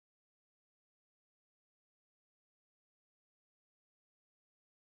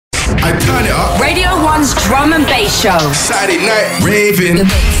I turn it up. Radio 1's drum and bass show. Saturday night raving. The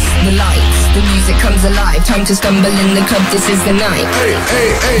bass, the lights, the music comes alive. Time to stumble in the club, this is the night. Hey,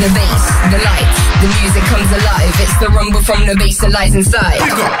 hey, hey. The bass, the lights, the music comes alive. It's the rumble from the bass that lies inside.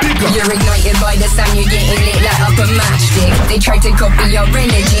 Big up, big up. You're ignited by the sound, you're getting lit like up a matchstick. They try to copy your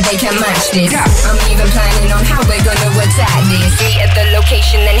energy, they can match this. Yeah. I'm even planning on how we're gonna attack this. Meet at the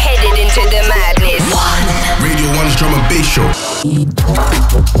location, then headed into the madness. Radio 1's drum and bass show.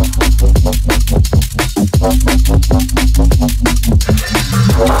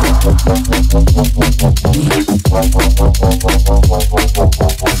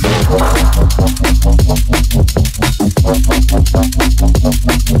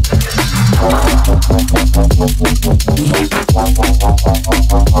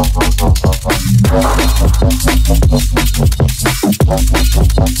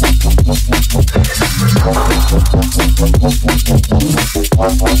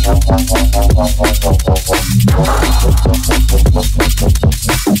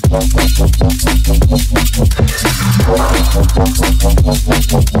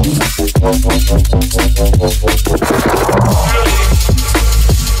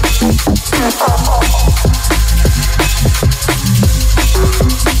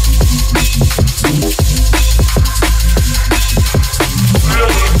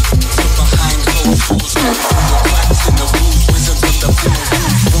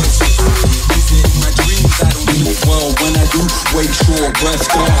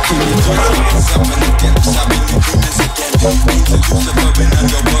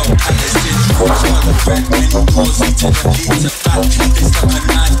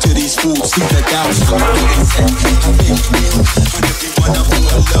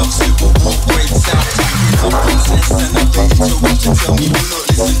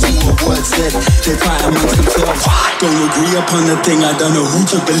 Upon the thing, I don't know who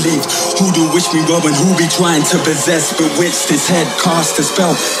to believe. Who do wish me well and who be trying to possess? Bewitched his head, cast a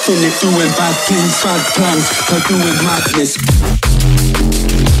spell. Feel it doing bad things, bad plans, but doing madness.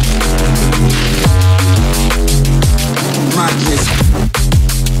 Madness.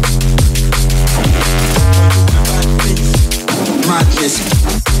 Madness.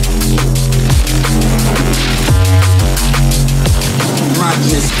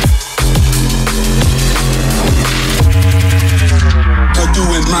 Madness.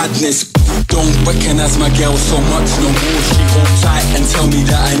 Doing madness. Don't recognize my girl so much no more. She hold tight and tell me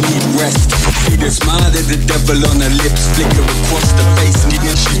that I need rest. See the smile of the devil on her lips flicker across the face, and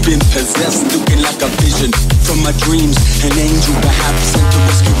she's been possessed, looking like a vision from my dreams. An angel perhaps sent to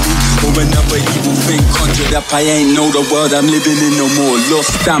rescue me, or another evil thing conjured up. I ain't know the world I'm living in no more.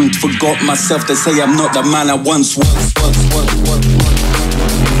 Lost, damned, forgot myself. They say I'm not the man I once was.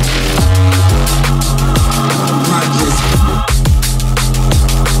 Madness.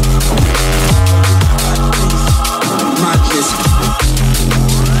 Madness.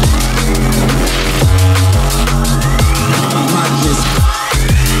 Madness.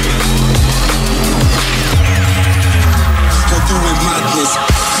 They're doing madness.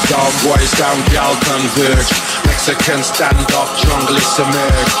 Dog boys down, gal converge. Mexicans stand up, junglists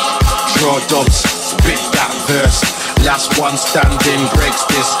emerge. Draw dots, spit that verse. Last one standing breaks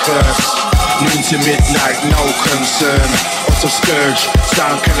this curse. Noon to midnight, no concern. What's a scourge,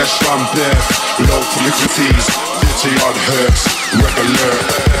 sound killer from birth. Low felicities, dirty odd hurts. Regular.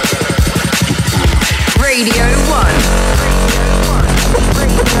 Radio 1.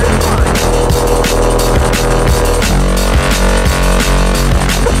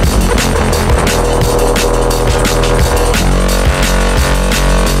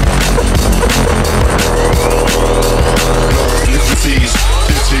 Felicities,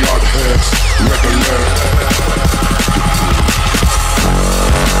 dirty odd hurts. Regular.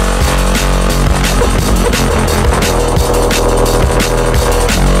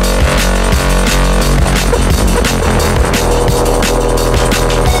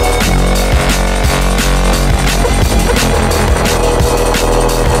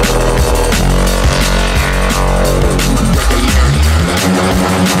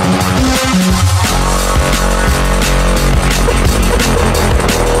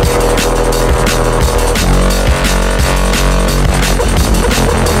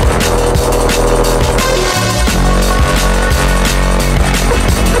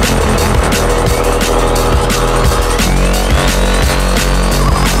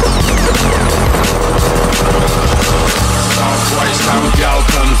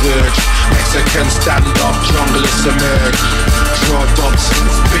 Mexicans stand up, junglists emerge. Draw dots,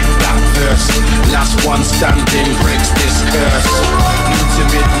 spit that verse. Last one standing breaks this curse. Noon to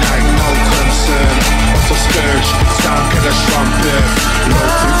midnight, no concern. What's a scourge? Sound killer from birth. Low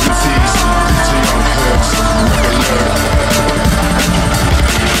frequencies,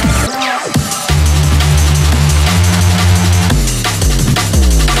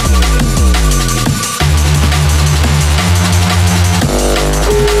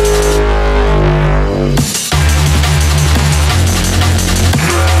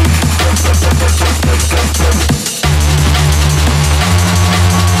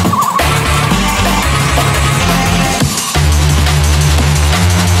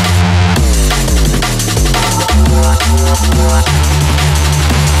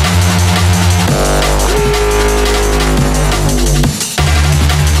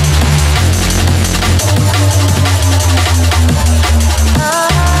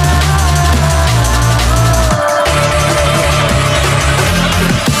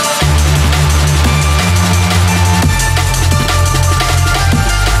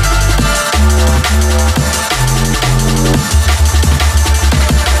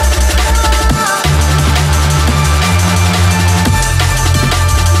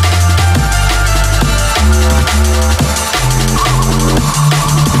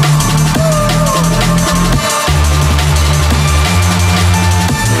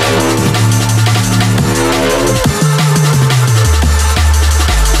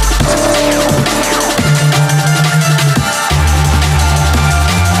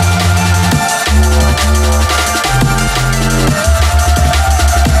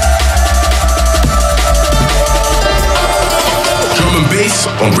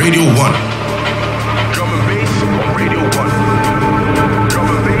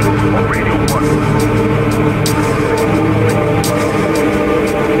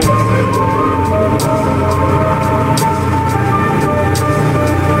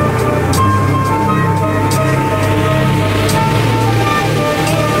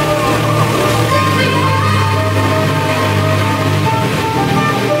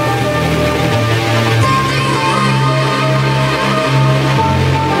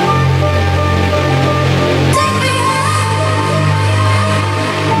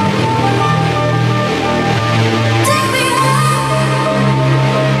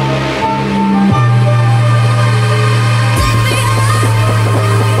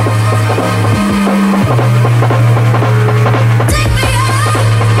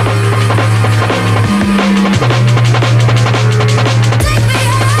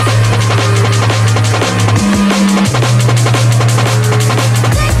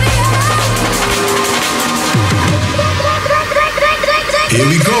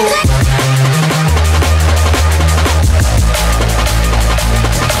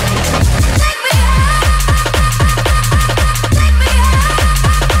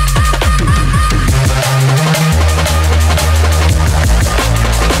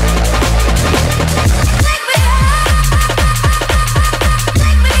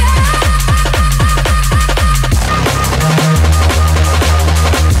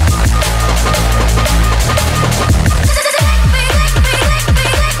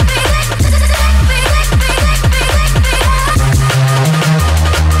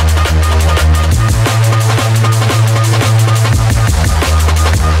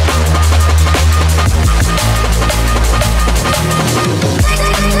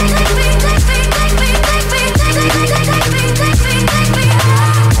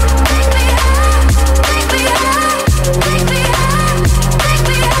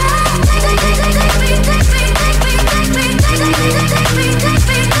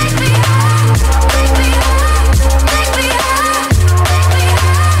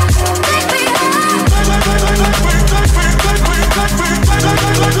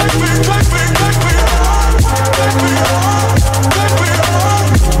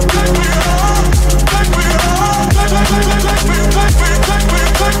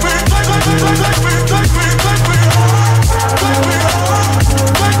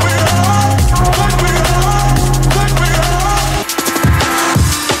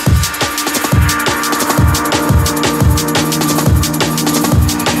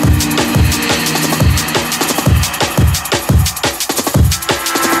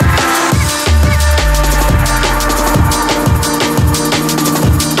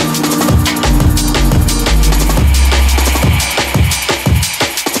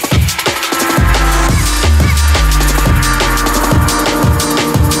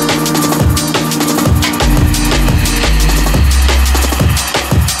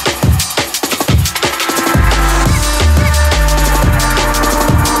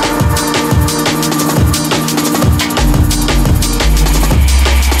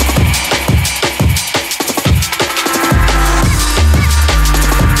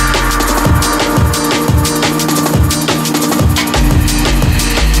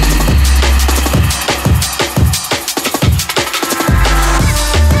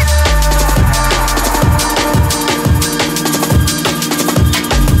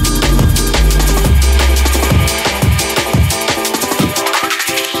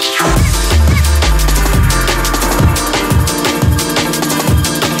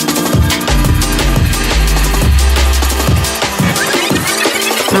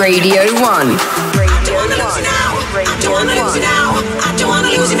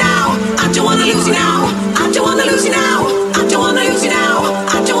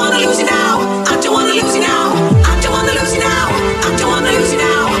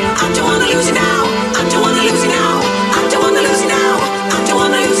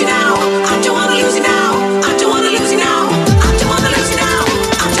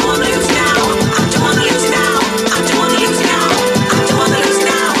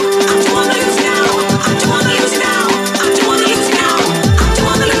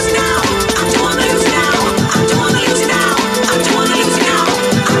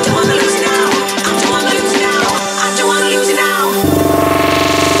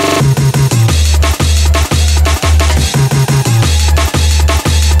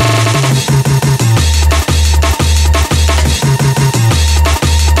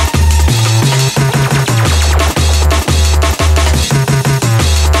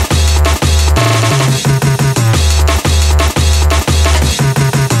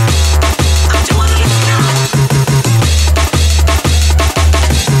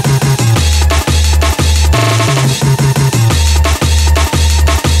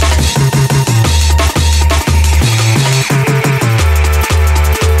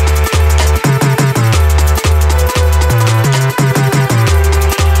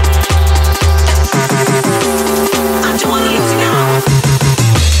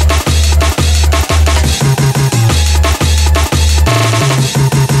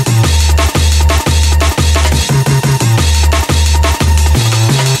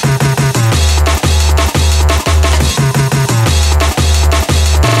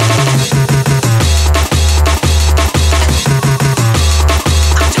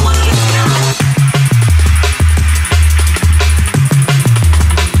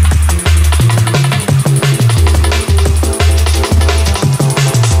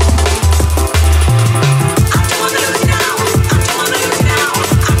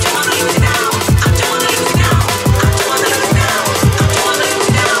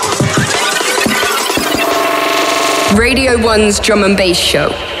 Radio 1's Drum and Bass Show.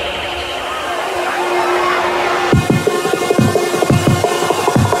 Is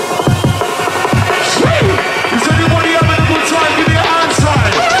anybody having a good time? Give me a hand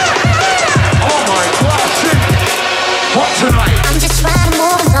sign. Oh my God, shit. What tonight? I'm just trying to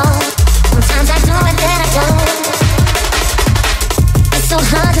move along. Sometimes I do it, then I don't. It's so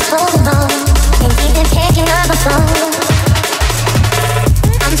hard to hold on. Ain't even picking up my phone.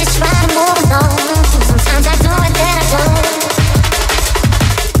 I'm just trying to move along. Sometimes I do it, then I don't.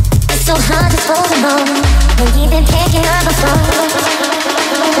 It's so hard to hold on. Ain't even picking up my phone.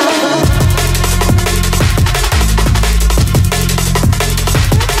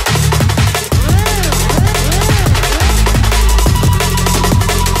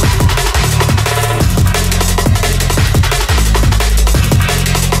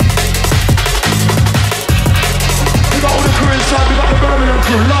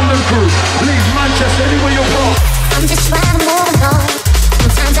 London crew, leave Manchester, anywhere you go. I'm just trying to move along.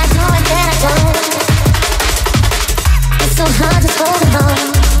 Sometimes I do it, then I don't. It's so hard to hold on.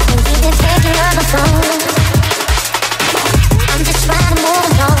 Ain't even taking up my phone. I'm just trying to move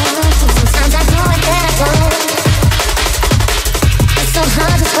along. Sometimes I do it, then I don't. It's so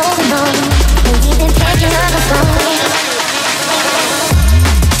hard to hold on. Ain't even taking up my phone.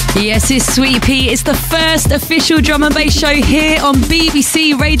 Yes, it's Sweetpea. It's the first official drum and bass show here on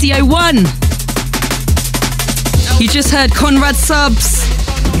BBC Radio 1. You just heard Conrad Subs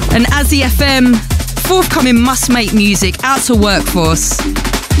and Azzy FM, forthcoming Must Make Music, Out to Workforce.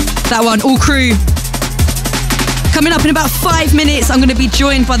 That one, all crew. Coming up in about 5 minutes, I'm going to be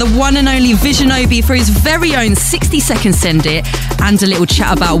joined by the one and only Visionobi for his very own 60-second Send It and a little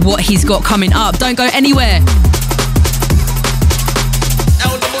chat about what he's got coming up. Don't go anywhere.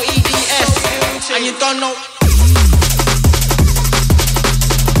 And you don't know.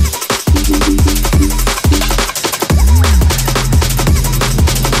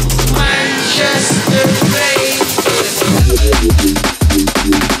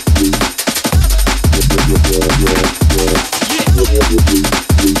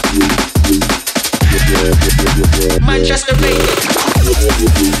 Manchester,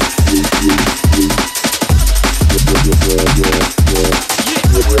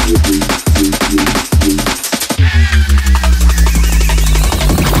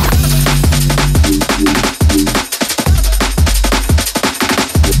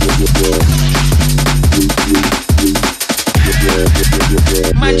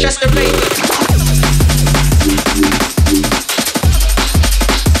 Manchester, Manchester,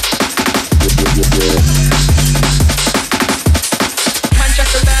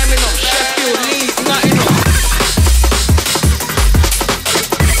 Manchester, Birmingham, Sheffield, Leeds, Nottingham.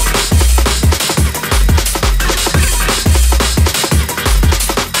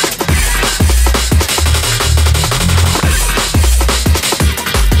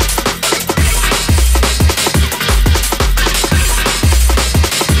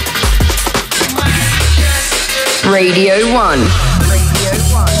 Radio 1. Manchester,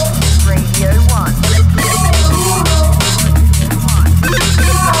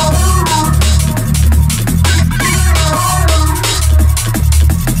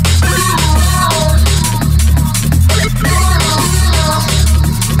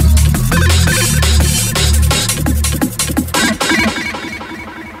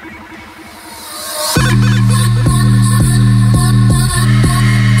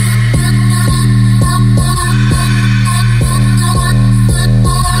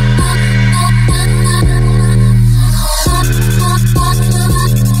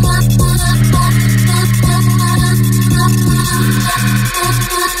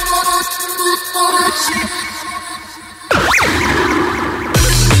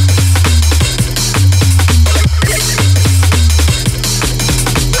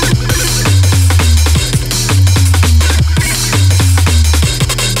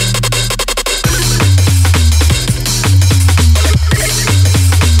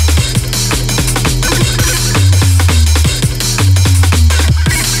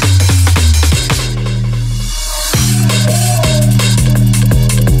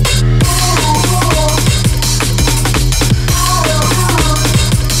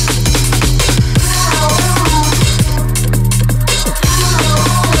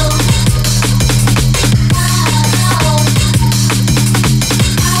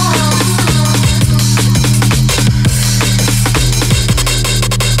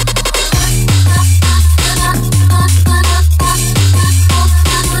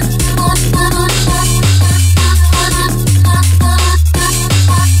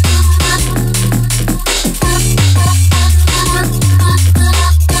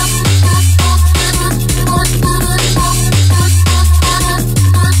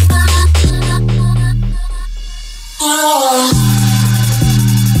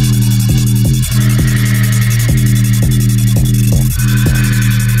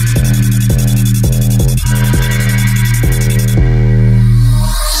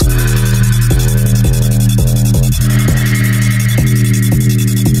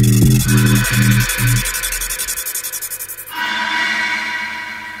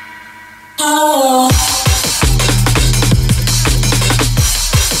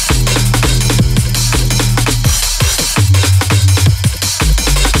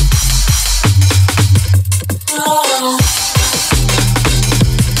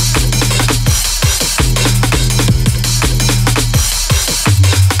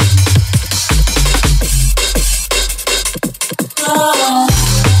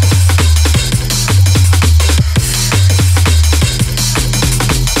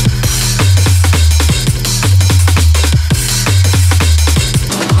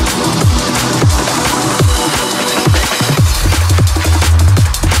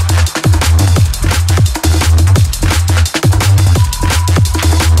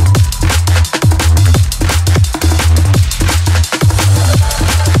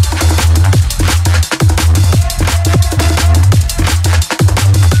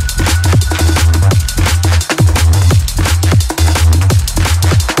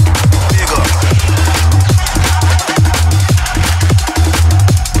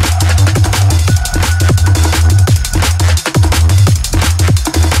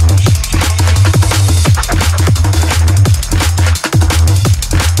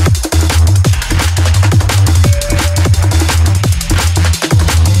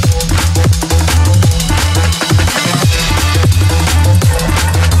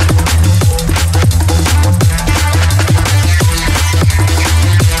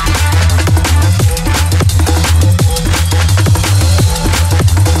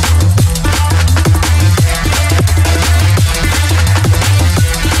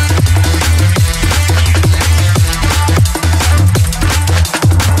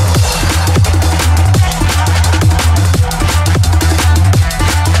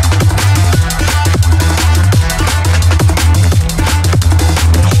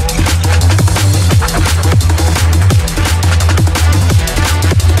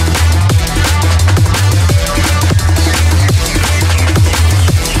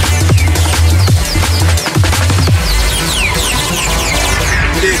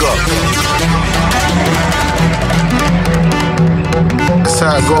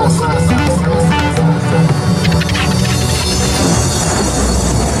 Ghost.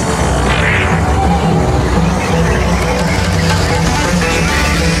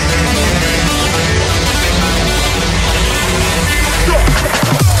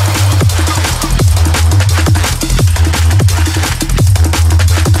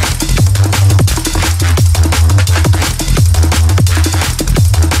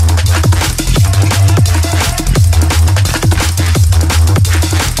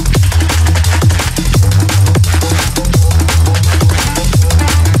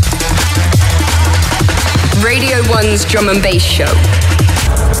 One's drum and bass show.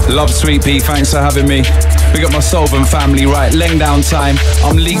 Love Sweetpea, thanks for having me. Big up my Solven family, right, laying down time.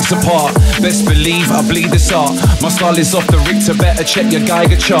 I'm leagues apart, best believe I bleed this art. My style is off the Richter, better check your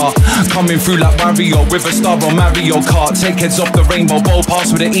Geiger chart. Coming through like Wario with a star on Mario Kart. Take heads off the rainbow, bowl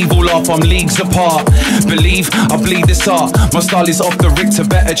pass with an evil laugh, I'm leagues apart. Believe I bleed this art. My style is off the Richter,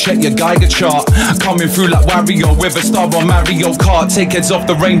 better check your Geiger chart. Coming through like Wario with a star on Mario Kart. Take heads off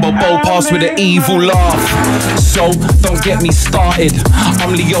the rainbow, bowl pass with an evil laugh. So, don't get me started.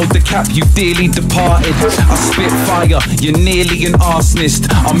 I'm Leo the Cap, you dearly departed. I spit fire, you're nearly an arsonist.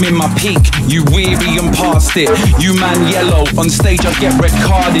 I'm in my peak, you weary and past it. You man yellow, on stage I get red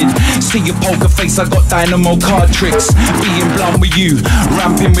carded. See your poker face, I got dynamo card tricks. Being blunt with you,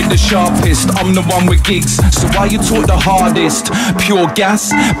 ramping with the sharpest. I'm the one with gigs, so why you talk the hardest? Pure gas,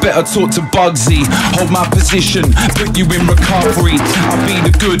 better talk to Bugsy. Hold my position, put you in recovery. I'll be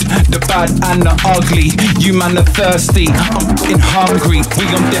the good, the bad and the ugly. You man are thirsty, I'm f***ing hungry. We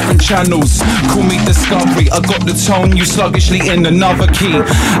on different channels, call me Discovery. I got the tone, you sluggishly in another key.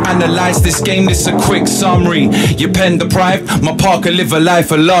 Analyze this game, this a quick summary. You're pen deprived, my Parker live a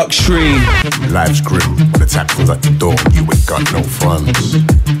life of luxury. Life's grim, the taxes at the door, you ain't got no funds.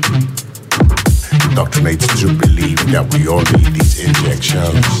 Indoctrinated to believe that we all need these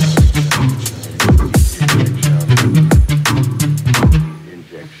injections.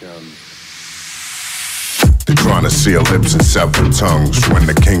 They're trying to seal lips and sever tongues when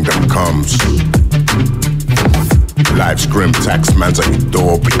the kingdom comes. Life's grim, tax man's at your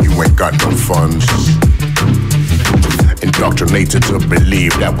door, but you ain't got no funds. Indoctrinated to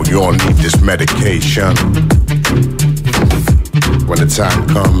believe that we all need this medication. When the time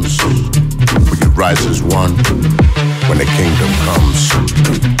comes, we can rise as one. When the kingdom comes.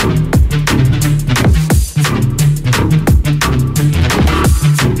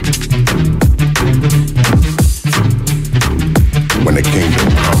 When the kingdom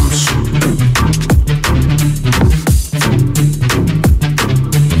comes.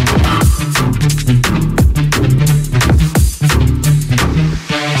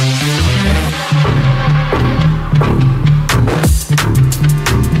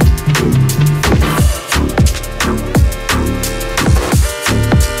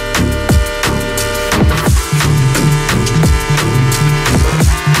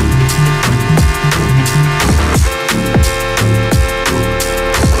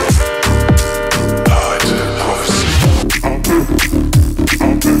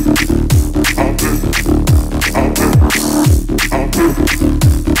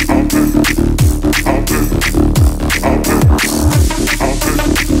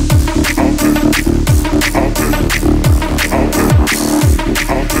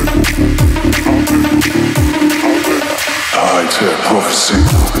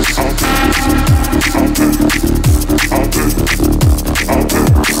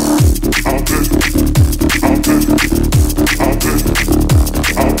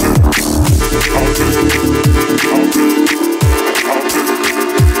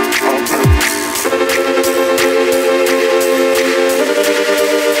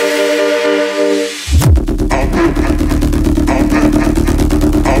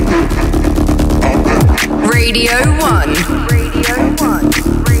 Radio 1. Radio 1.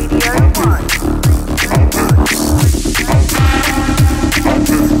 Radio 1.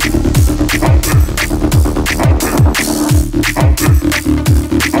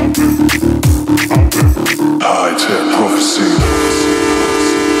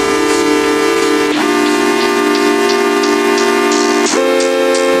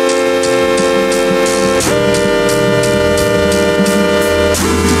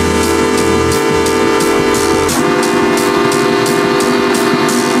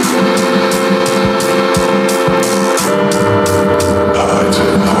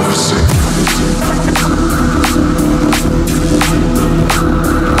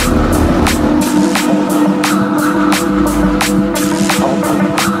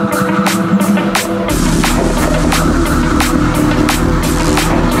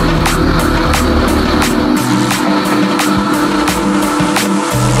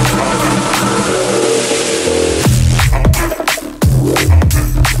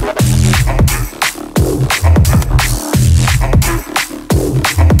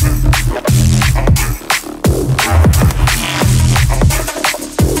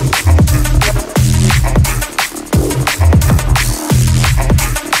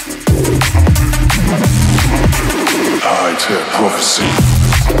 prophecy.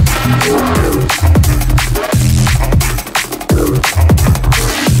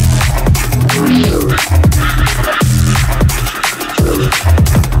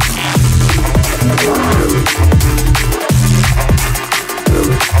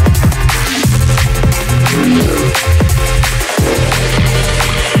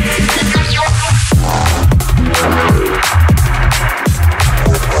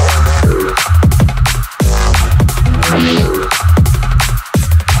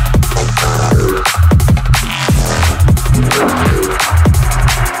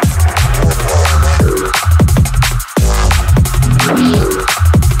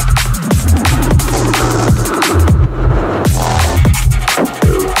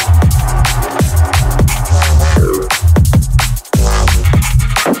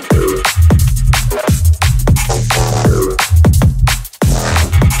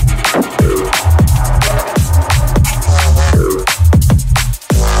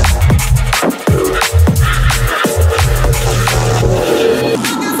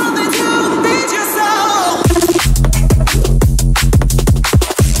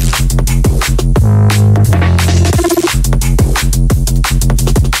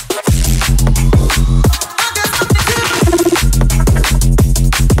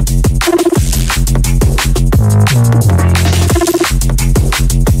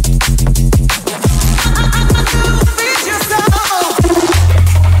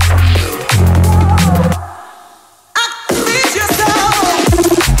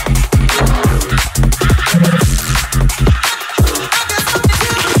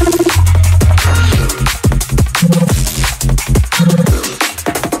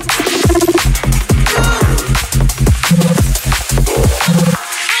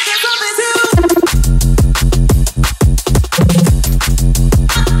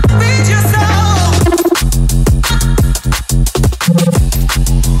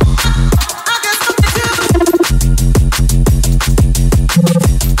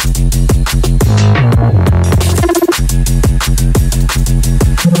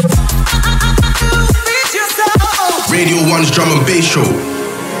 Drum and Bass Show.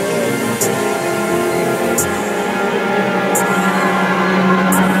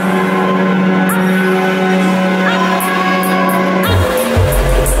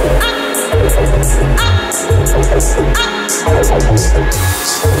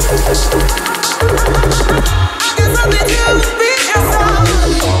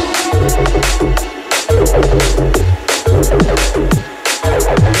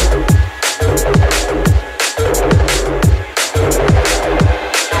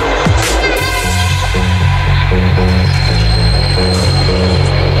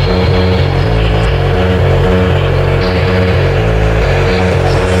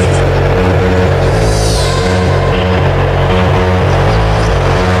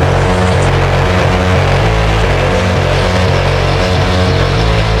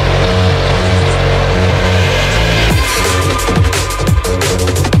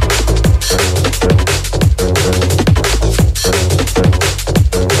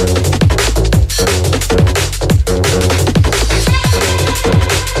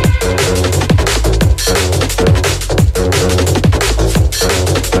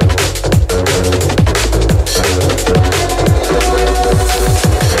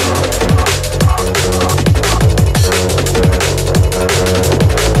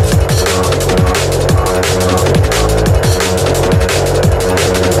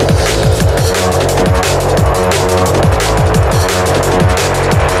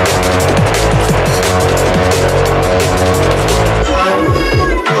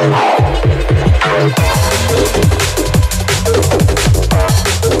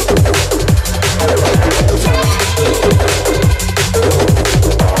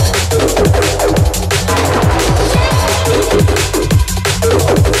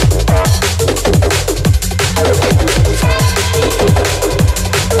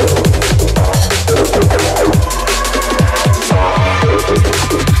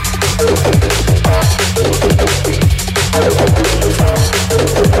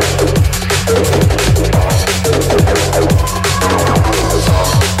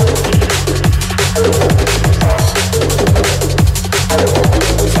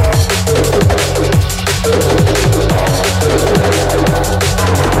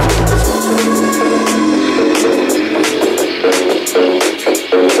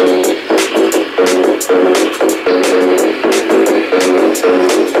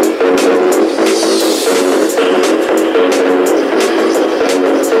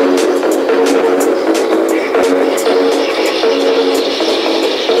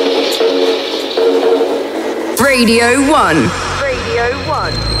 Radio 1. Radio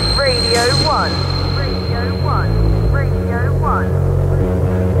 1, Radio 1, Radio 1, Radio 1.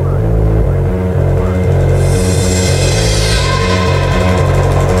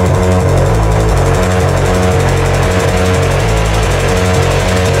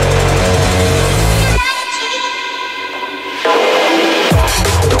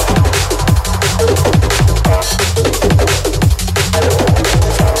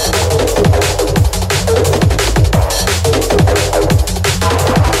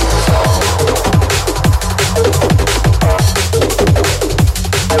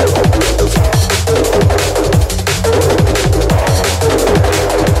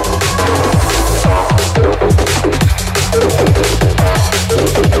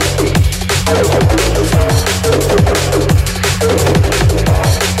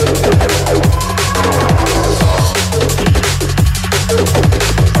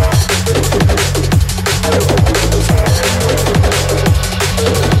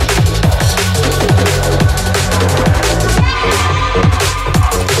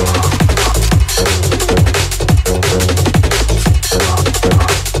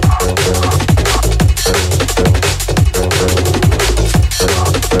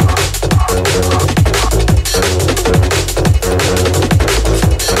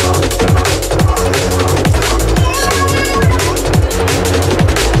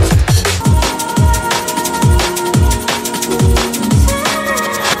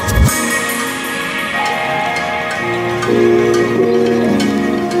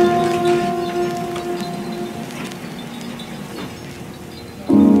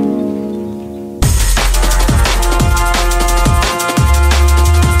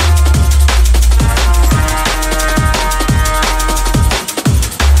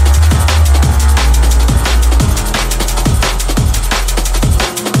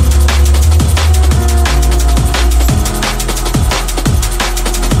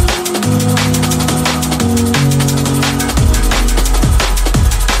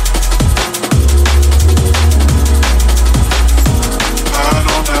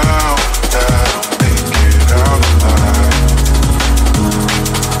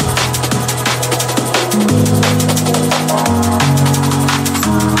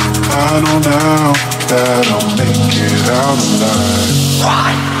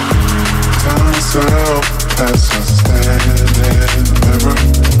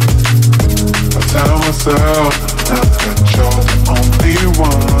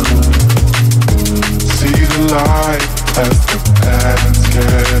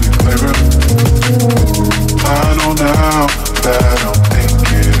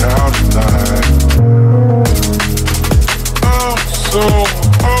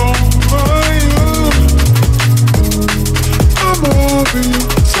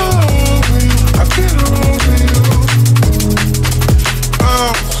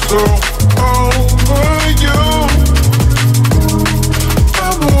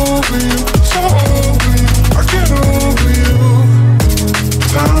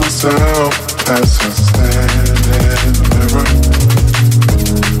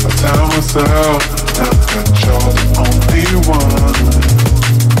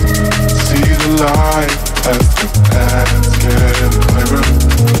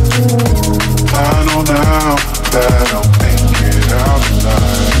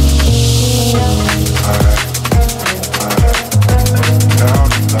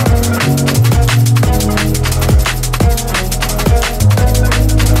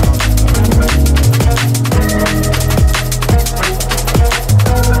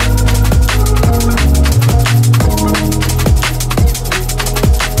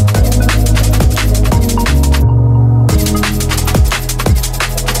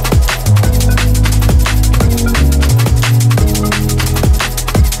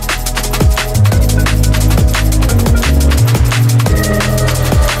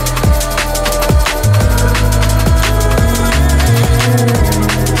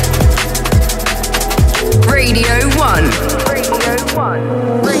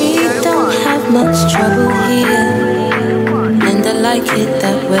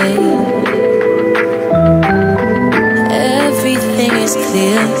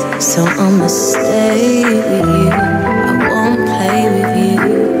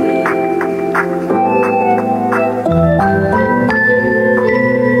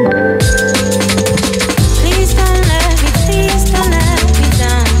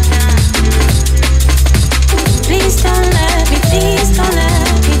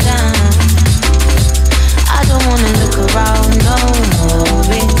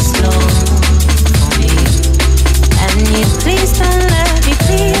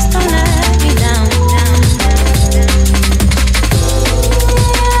 Please don't let me down.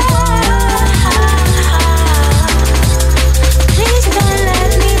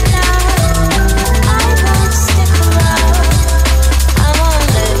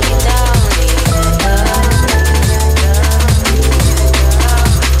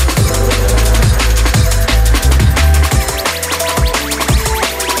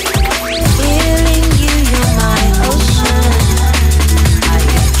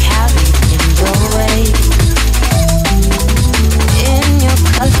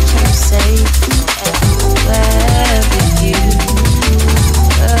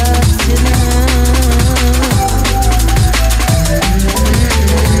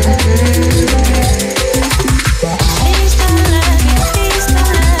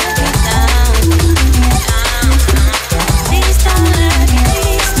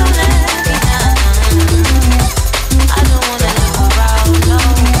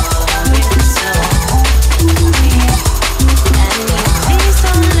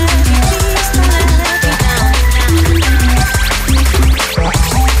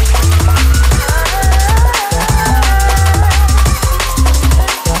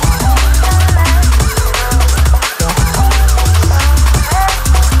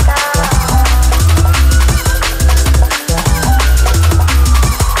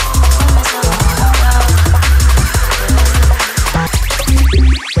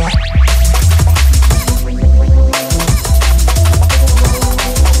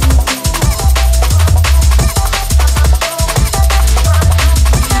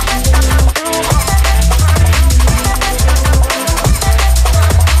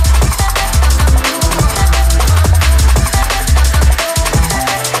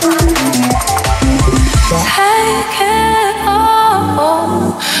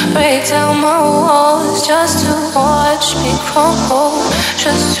 cold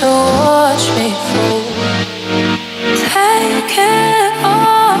just to watch me fall. Take it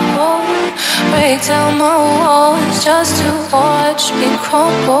all, break down my walls just to watch me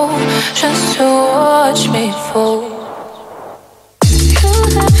crumble, just to watch me fall. You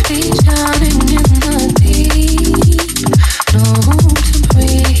left me drowning in the deep, no room to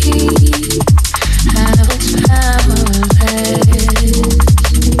breathe. I was powerless.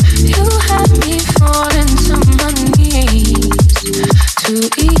 You had me falling to my knees too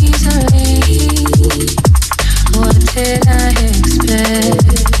easily. What did I expect?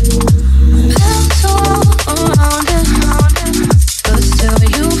 Built all around it, but still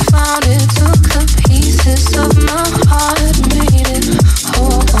you found it. Took the pieces of my heart, made it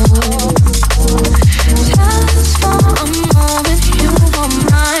whole. Just for a moment, you were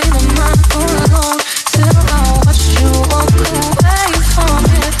mine and mine alone. Still I watched you walk away from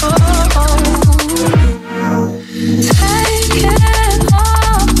it all. Take it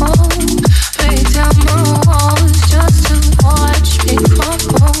all, break down my walls just to watch me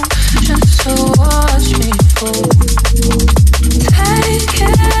crumble, just to watch me fall. Take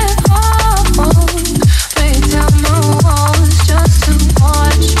it all, break down my walls just to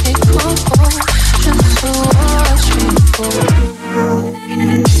watch me crumble, just to watch me fall.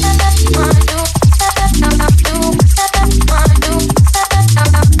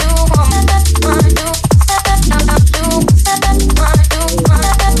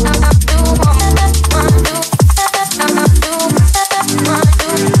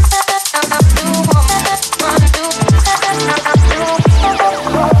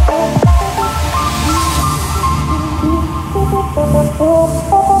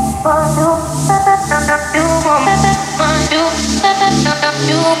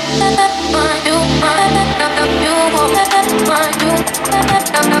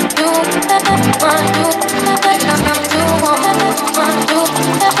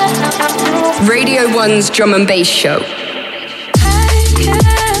 Radio 1's Drum and Bass Show.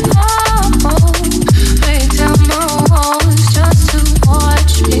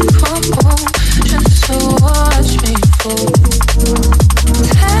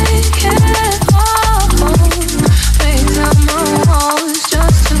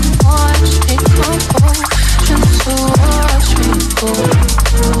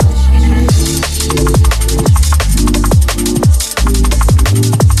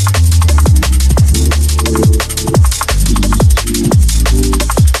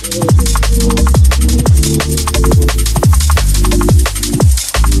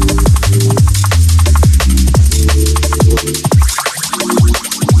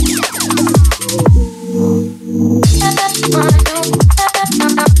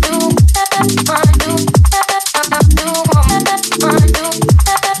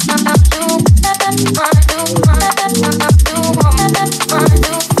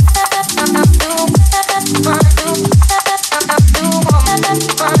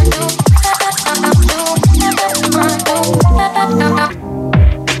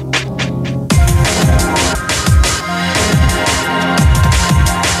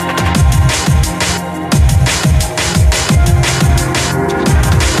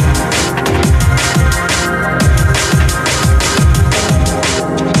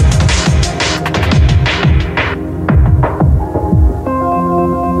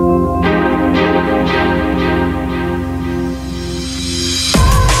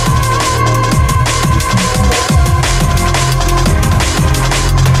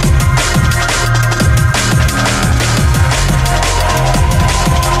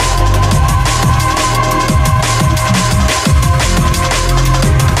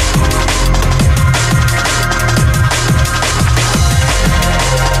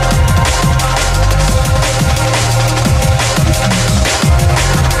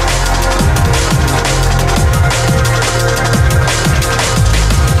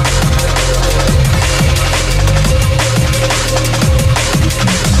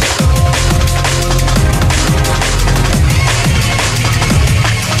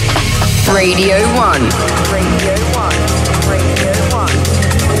 Radio 1. Radio 1. Radio 1.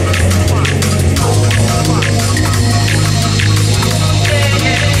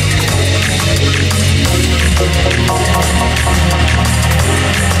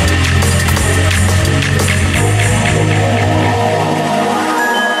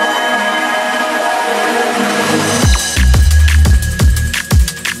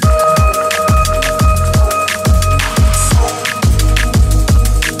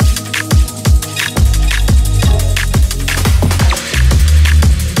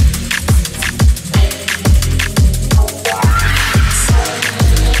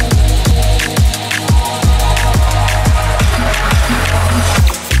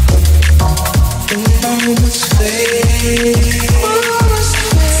 moments fade.